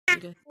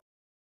sugar.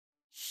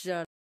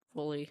 Shut up,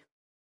 Wooly.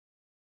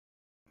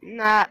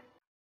 Nah.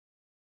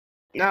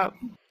 No.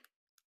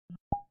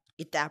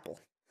 Eat the apple.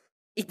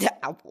 Eat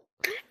the apple.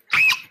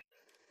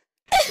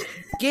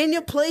 Get in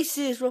your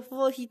places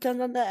before he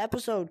turns on the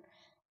episode.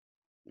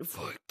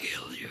 Before I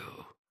kill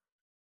you.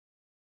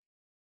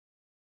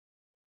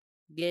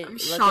 I'm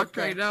shocked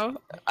right now.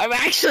 I'm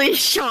actually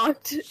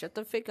shocked. Shut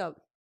the fuck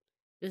up.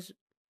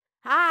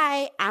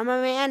 Hi, I'm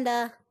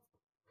Amanda.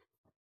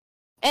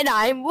 And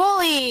I'm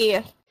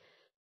Wooly.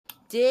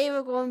 Today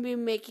we're going to be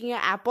making an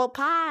apple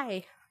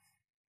pie.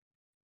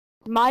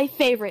 My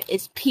favorite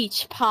is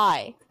peach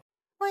pie.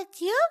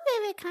 What's your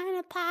favorite kind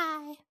of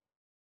pie?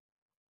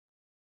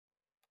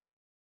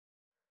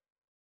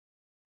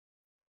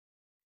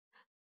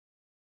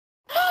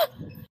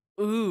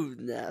 Ooh,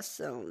 that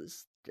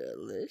sounds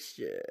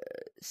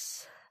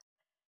delicious.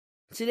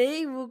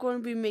 Today we're going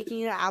to be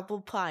making an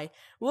apple pie.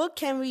 What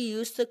can we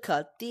use to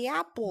cut the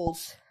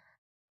apples?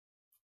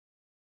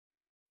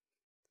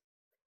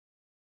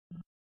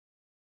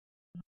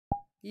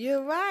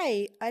 You're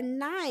right, a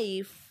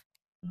knife.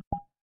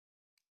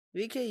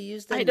 We could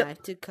use the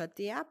knife to cut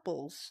the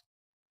apples.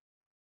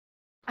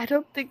 I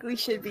don't think we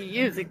should be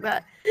using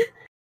that.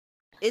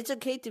 It's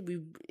okay to be.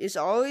 It's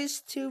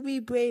always to be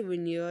brave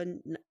when you're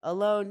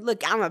alone.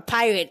 Look, I'm a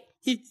pirate.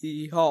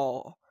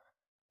 Hee-haw.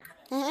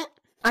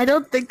 I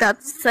don't think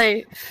that's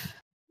safe.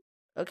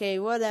 Okay,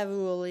 whatever,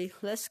 Wooly.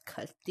 Let's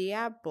cut the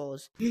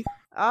apples.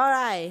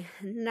 Alright,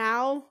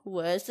 now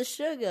where's the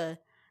sugar?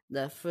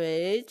 The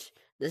fridge,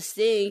 the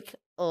sink,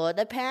 or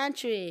the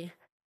pantry?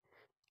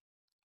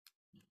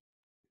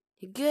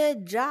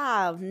 Good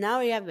job! Now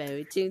we have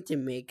everything to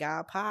make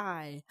our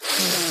pie.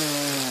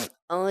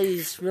 Oh,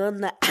 you smell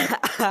the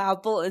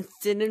apple and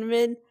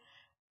cinnamon?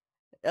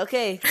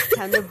 Okay,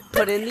 time to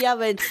put in the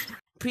oven.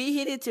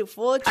 Preheat it to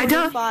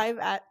 425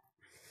 at...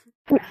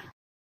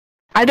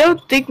 I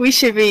don't think we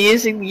should be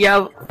using the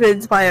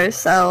ovens by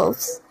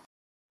ourselves.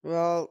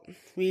 Well,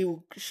 we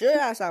should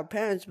ask our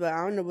parents, but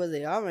I don't know where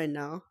they are right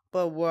now.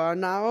 But we're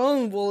on our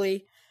own,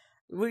 Wooly.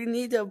 We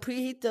need to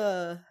preheat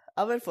the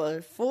oven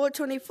for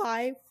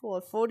 425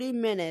 for 40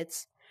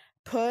 minutes.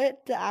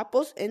 Put the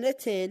apples in the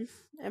tin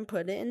and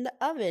put it in the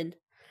oven.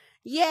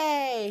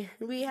 Yay!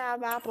 We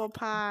have apple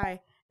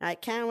pie. I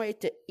can't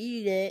wait to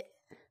eat it.